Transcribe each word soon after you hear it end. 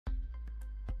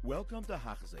Welcome to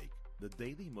Hachzik, the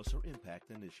Daily Musar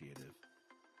Impact Initiative.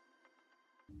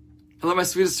 Hello, my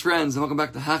sweetest friends, and welcome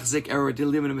back to Hachzik, our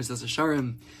daily Mesilas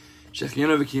Yesharim.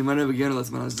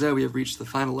 We have reached the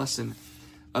final lesson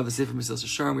of the Sefer Mesilas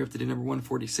Yesharim. We have to do number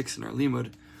 146 in our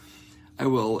limud. I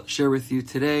will share with you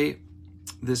today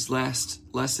this last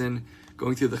lesson,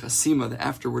 going through the Chasima, the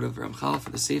afterword of Ramchal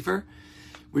for the Sefer,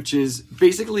 which is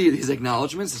basically his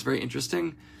acknowledgments. It's very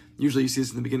interesting. Usually you see this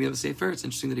in the beginning of the Sefer. It's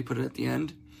interesting that he put it at the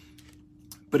end.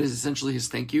 But it's essentially his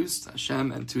thank yous to Hashem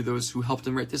and to those who helped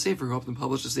him write the Sefer, who helped him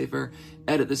publish the Sefer,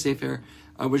 edit the Sefer,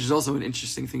 which is also an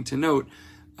interesting thing to note.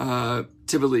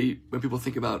 Typically, when people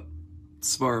think about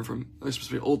Sfarim from,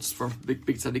 especially old Sfarim, big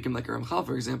tzaddikim like Ramchal,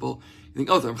 for example, you think,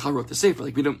 oh, the Ramchal wrote the Sefer.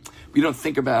 Like we don't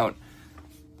think about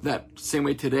that same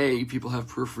way today. People have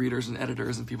proofreaders and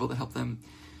editors and people that help them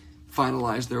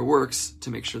finalize their works to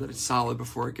make sure that it's solid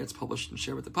before it gets published and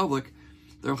shared with the public.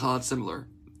 The Ramchal had similar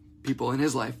people in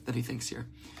his life that he thinks here.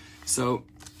 So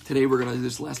today we're going to do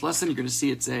this last lesson. You're going to see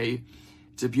it's a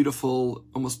beautiful,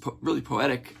 almost really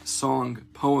poetic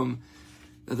poem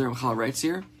that the Ramchal writes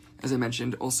here. As I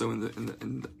mentioned, also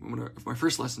in one of my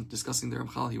first lesson discussing the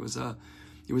Ramchal, he was a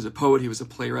poet, he was a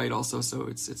playwright also. So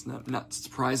it's not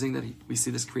surprising that we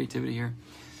see this creativity here.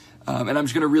 And I'm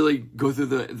just going to really go through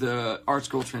the art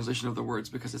scroll translation of the words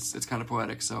because it's kind of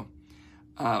poetic. So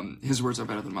his words are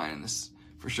better than mine in this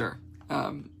for sure.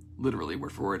 Literally,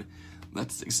 word for word.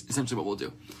 That's essentially what we'll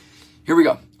do. Here we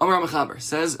go. Amar Mechaber,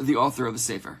 says the author of the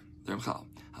Sefer, the Ramchal.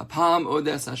 Hapam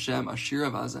odes Hashem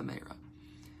ashira v'azameira.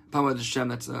 Hapam odes Hashem,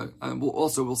 that's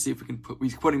we'll see if we're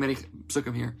quoting many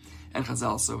psukim here, and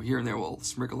Chazal, so here and there we'll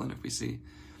sprinkle in if we see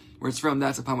where it's from.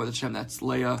 That's Hapam odes Hashem, that's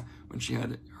Leah, when she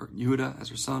had her Yehuda as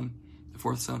her son, the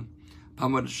fourth son.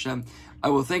 Hapam odes Hashem, I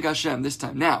will thank Hashem this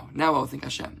time. Now I will thank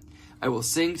Hashem. I will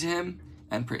sing to him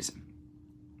and praise him.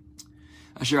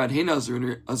 Asher adheina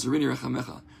azurini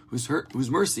rachamecha, whose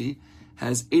mercy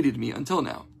has aided me until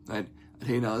now. Right?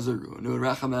 Adheina azurunu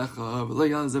rachamecha v'lo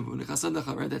yanzavu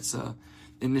nechasadecha. Right? That's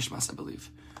in Nishmas, I believe.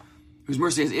 Whose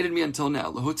mercy has aided me until now.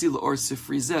 Lahotzi laor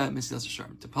sifri zeh Mesilas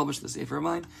Yesharim, to publish the Sefer of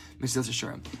mine, Mesilas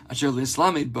Yesharim. Asher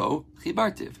lislamed bo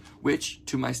chibartiv, which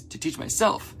to teach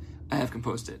myself I have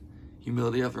composed it.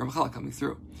 Humility of Ramchal coming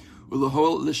through.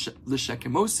 Ulahol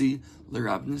l'shekemosi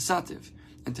l'rab nesativ,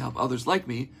 and to help others like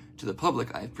me, to the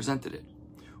public I have presented it.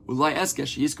 Ulai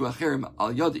eskesh yizku acherim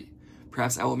al yodi.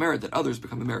 Perhaps I will merit that others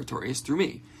become meritorious through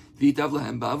me. V'itav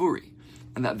lahem ba'avuri,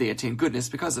 and that they attain goodness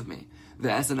because of me.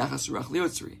 Ve'asanachas ruach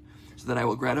liotzri, so that I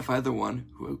will gratify the one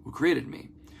who created me.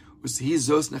 U'sehi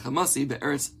zos nechamasi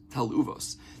be'eretz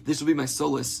taluvos. This will be my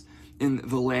solace in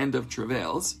the land of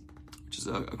travails, which is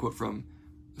a quote from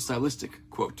a stylistic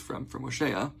quote from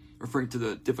Hosea, referring to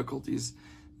the difficulties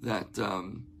that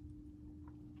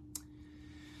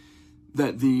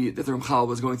the Ramchal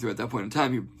was going through at that point in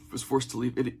time. He was forced to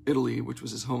leave Italy, which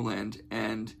was his homeland,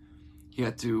 and he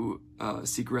had to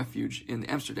seek refuge in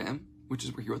Amsterdam, which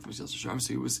is where he wrote the Mesilas Yesharim.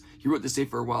 So he wrote the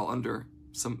Sefer while under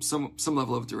some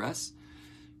level of duress.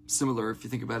 Similar, if you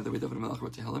think about it, the way David HaMelech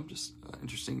wrote Tehillim. Just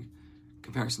interesting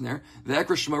comparison there. The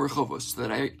Ekra Shema Rechovos, so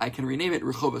that I can rename it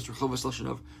Rechovos. Rechovos lashon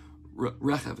of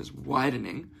Rechev is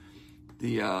widening.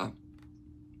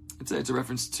 It's a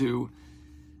reference to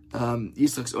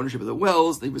Yitzchak's ownership of the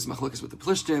wells. They was machlokas with the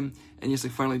Plishtim, and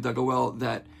Yitzchak finally dug a well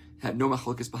that had no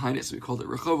machlokas behind it, so he called it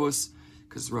Rechovos,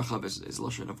 because Rechav is a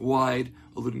lashon of wide,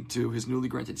 alluding to his newly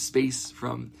granted space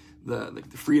from the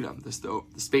freedom, the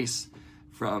space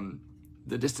from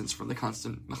the distance from the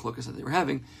constant machlokas that they were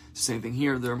having. Same thing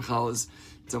here. The Ramchal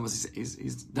it's almost he's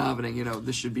davening.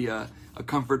 This should be a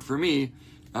comfort for me,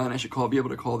 and I should be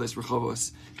able to call this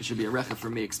Rechovos. It should be a Rechav for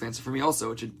me, expansive for me.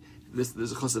 Also, it should.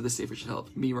 There's a chos of this Sefer should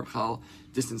help me, Ramchal,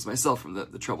 distance myself from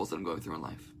the troubles that I'm going through in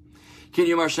life. May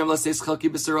Hashem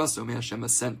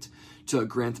assent to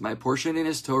grant my portion in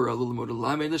His Torah,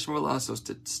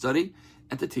 to study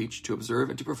and to teach, to observe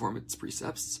and to perform its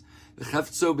precepts,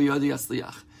 so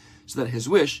that His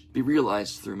wish be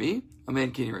realized through me.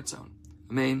 Amen.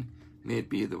 Amen. May it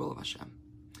be the will of Hashem.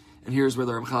 And here's where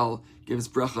the Ramchal gives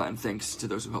bracha and thanks to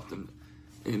those who helped him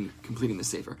in completing the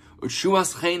Sefer.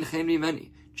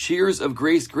 Cheers of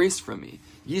grace from me.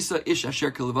 Yisa ish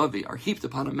asher kelavavi are heaped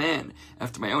upon a man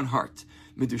after my own heart.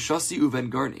 Medushasi uven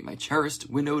garni, my cherished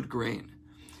winnowed grain.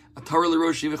 Atar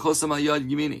l'roshi v'chosam al yad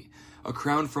yimini, a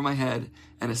crown for my head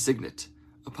and a signet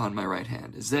upon my right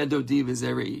hand. Zed dodi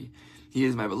v'zerei, he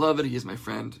is my beloved, he is my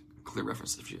friend. Clear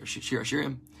reference to Shir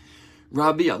Hashirim.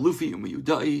 Rabbi alufi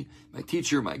umiyudai, my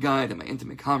teacher, my guide, and my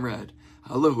intimate comrade.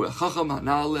 Halahu echacham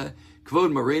hanale,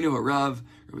 kvod marenu harav,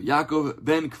 Rabbi Yaakov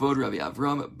ben Kvod Rabbi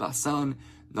Avram Basan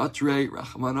Natre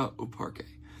Rachmana Uparke.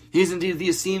 He is indeed the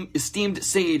esteemed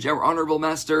sage, our honorable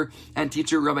master and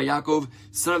teacher, Rabbi Yaakov,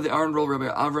 son of the honorable Rabbi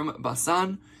Avram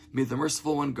Basan. May the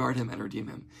merciful one guard him and redeem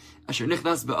him. Asher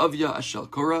nichnas ba'avya ashel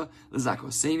kora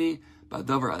l'zakoseni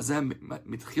ba'davar azem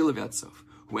mitchila v'ad sof.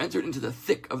 Who entered into the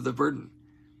thick of the burden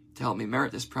to help me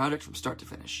merit this project from start to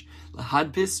finish.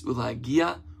 Lahadpis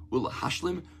ulahagia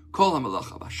ulahashlim kol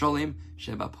hamalacha b'shalim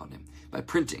sheba panim. By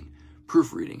printing,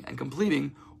 proofreading, and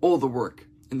completing all the work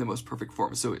in the most perfect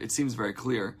form. So it seems very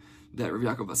clear that Rabbi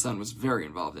Yaakov Basan was very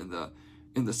involved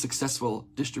in the successful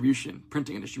distribution,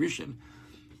 printing and distribution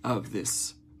of the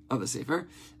Sefer.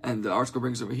 And the article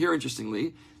brings over here,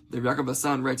 interestingly, that Rabbi Yaakov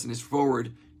Basan writes in his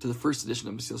foreword to the first edition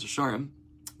of Mesilas Yesharim,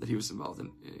 that he was involved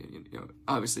in,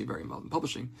 obviously very involved in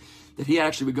publishing, that he had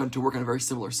actually begun to work on a very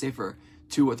similar Sefer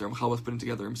to what the Ramchal was putting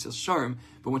together in Mesilas Yesharim,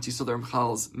 but once he saw the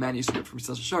Ramchal's manuscript from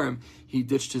Mesilas Yesharim, he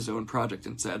ditched his own project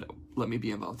and said, let me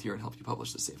be involved here and help you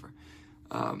publish the Sefer.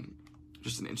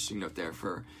 Just an interesting note there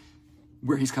for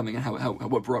where he's coming and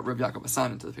what brought Rabbi Yaakov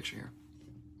Basan into the picture here.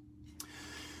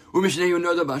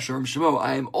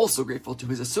 I am also grateful to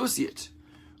his associate,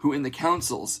 who in the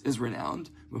councils is renowned,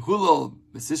 Mehulol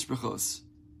Besishbrachos.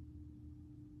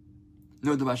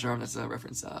 Noda Basharim, that's a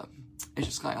reference,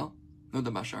 Eshes Chayil.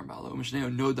 Noda Basharim Balo, Mishneo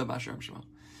Noda Basharim Shemo.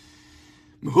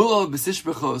 Mehulol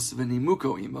Besishbrachos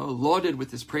V'nimuko Imo, lauded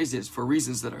with his praises for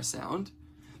reasons that are sound.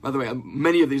 By the way,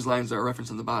 many of these lines are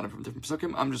referenced on the bottom from different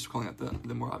psukim. I'm just calling out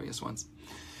the more obvious ones.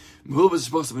 Mehulol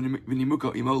Besishbrachos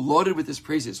V'nimuko Imo, lauded with his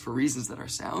praises for reasons that are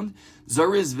sound.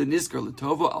 Zariz V'nizkar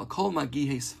L'tovo Al Kol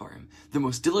Magihei Sfarim, the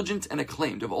most diligent and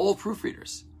acclaimed of all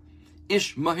proofreaders.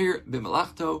 Ish Mahir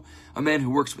B'Melachto, a man who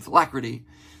works with alacrity.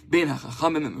 Bein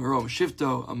HaChachamim Merom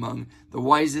Shivto, among the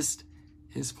wisest,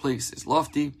 his place is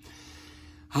lofty.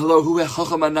 Hello, hu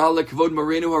Chacham Anal Kvod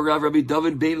Morenu Harav Rabbi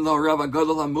David Bein LaHarav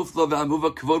Agadol HaMufla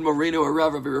VeHamuva Kvod Morenu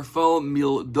Harav Rabbi Rafal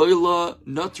Mildoila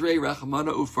Notre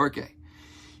Rachmana Ufarke.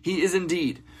 He is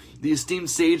indeed the esteemed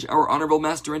sage, our honorable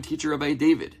master and teacher, Rabbi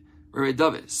David,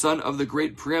 son of the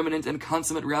great, preeminent, and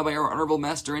consummate Rabbi, our honorable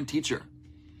master and teacher,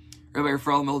 Rabbi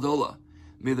Rafal Mildola.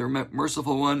 May the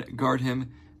merciful one guard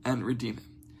him and redeem him.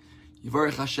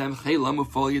 Yivarech Hashem Cheilam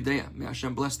Ufal Yedeya. May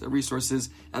Hashem bless their resources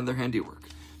and their handiwork.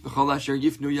 B'chol asher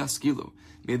yifnu yaskilu.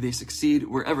 May they succeed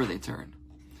wherever they turn.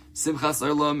 Simchas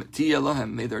Olam Tiyeh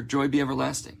Lahem. May their joy be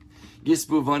everlasting.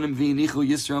 Yisbu Vanim V'inichu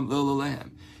Yisram Lo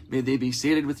Lehem. May they be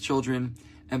sated with children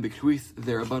and bequeath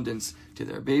their abundance to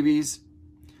their babies.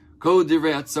 Ko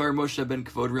Divrei Atzar Moshe ben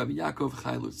Kvod Rabbi Yaakov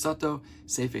Chai Lutzato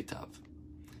Seifei Tav.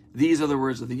 These are the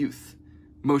words of the youth.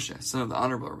 Moshe, son of the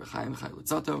honorable Rabbi Chaim Chai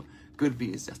Lutzato, good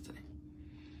be his destiny.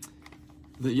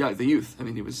 The youth. I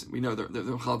mean, we know the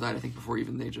Ramchal died, I think, before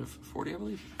even the age of 40, I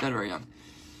believe. Died very young.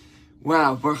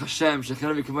 Wow, Baruch Hashem,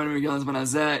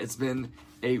 it's been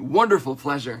a wonderful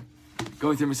pleasure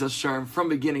going through Mesilas Yesharim from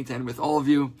beginning to end with all of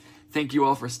you. Thank you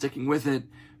all for sticking with it,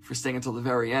 for staying until the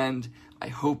very end. I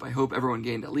hope everyone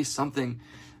gained at least something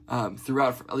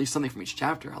throughout, at least something from each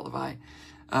chapter, halavai.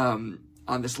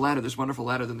 On this ladder, this wonderful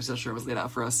ladder that Mesilas Yesharim has laid out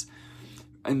for us,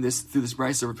 and through this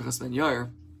brayso of Pinchas ben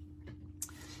Yair.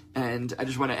 And I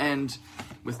just want to end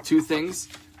with two things.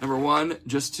 Number one,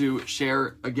 just to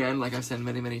share again, like I've said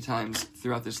many, many times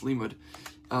throughout this limud,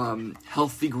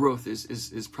 healthy growth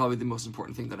is probably the most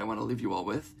important thing that I want to leave you all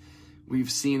with. We've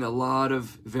seen a lot of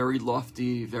very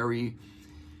lofty, very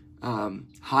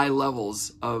high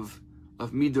levels of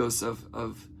midos,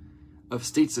 of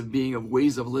states of being, of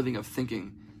ways of living, of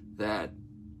thinking that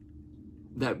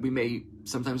we may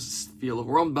sometimes feel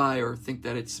overwhelmed by or think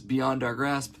that it's beyond our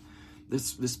grasp.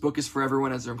 This book is for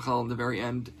everyone, as Ramchal in the very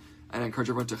end, and I encourage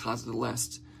everyone to chaz the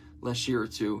last year or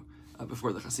two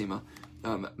before the Chasima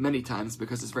many times,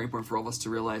 because it's very important for all of us to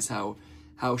realize how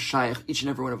shaykh each and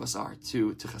every one of us are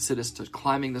to Chassidus, to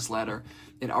climbing this ladder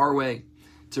in our way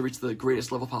to reach the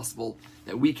greatest level possible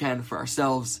that we can for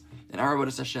ourselves in our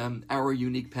avodas Hashem, our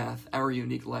unique path, our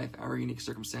unique life, our unique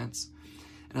circumstance.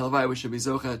 And halavai, we should be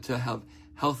zocha to have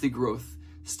healthy growth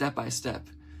step by step,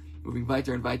 moving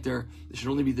weiter and weiter. This should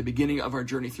only be the beginning of our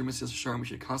journey through Mesilas Yesharim. We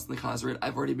should constantly chazer it.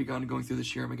 I've already begun going through the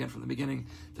shirim again from the beginning.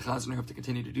 The chazer, and I hope to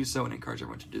continue to do so, and encourage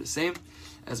everyone to do the same.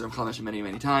 As Ramchal mentioned many,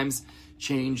 many times,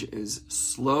 change is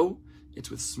slow. It's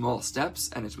with small steps,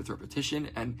 and it's with repetition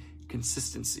and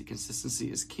consistency.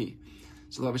 Consistency is key.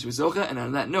 So, and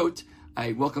on that note,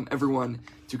 I welcome everyone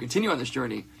to continue on this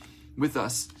journey with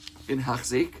us in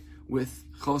Hachzik with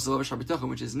Chos,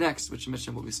 which is next, which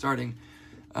Mishnah will be starting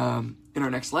in our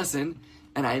next lesson.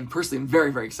 And I am personally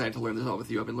very, very excited to learn this all with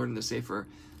you. I've been learning this Sefer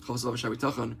Chos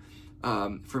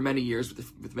for many years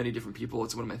with many different people.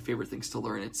 It's one of my favorite things to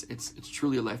learn. It's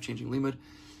truly a life-changing limud.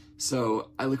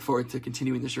 So I look forward to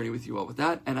continuing this journey with you all with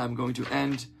that. And I'm going to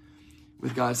end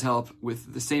with God's help,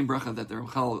 with the same bracha that the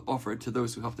Ramchal offered to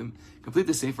those who helped him complete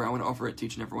the Sefer. I want to offer it to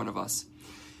each and every one of us.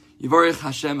 Yivarech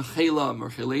Hashem chela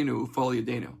merchelenu ufal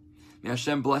yedenu. May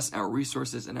Hashem bless our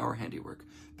resources and our handiwork.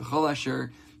 B'chol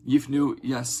asher yifnu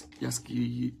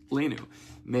yaskilenu.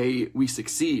 May we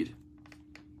succeed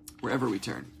wherever we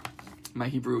turn. My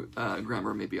Hebrew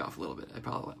grammar may be off a little bit. I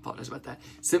apologize about that.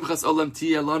 Simchas olam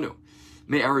tiyeh lanu.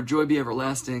 May our joy be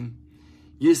everlasting.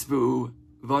 Yisbu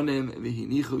vanim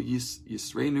v'hinichu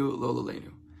yisreinu lo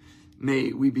lolenu.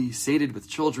 May we be sated with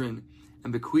children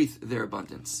and bequeath their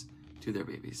abundance to their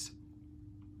babies.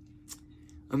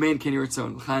 Amen. Ken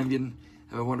Yirtzon. Chaim.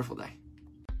 Have a wonderful day.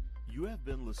 You have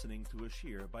been listening to a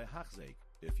shir by Hachzeik.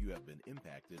 If you have been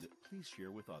impacted, please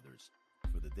share with others.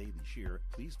 For the daily shir,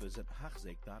 please visit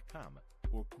Hachzeik.com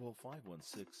or call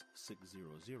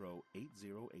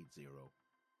 516-600-8080.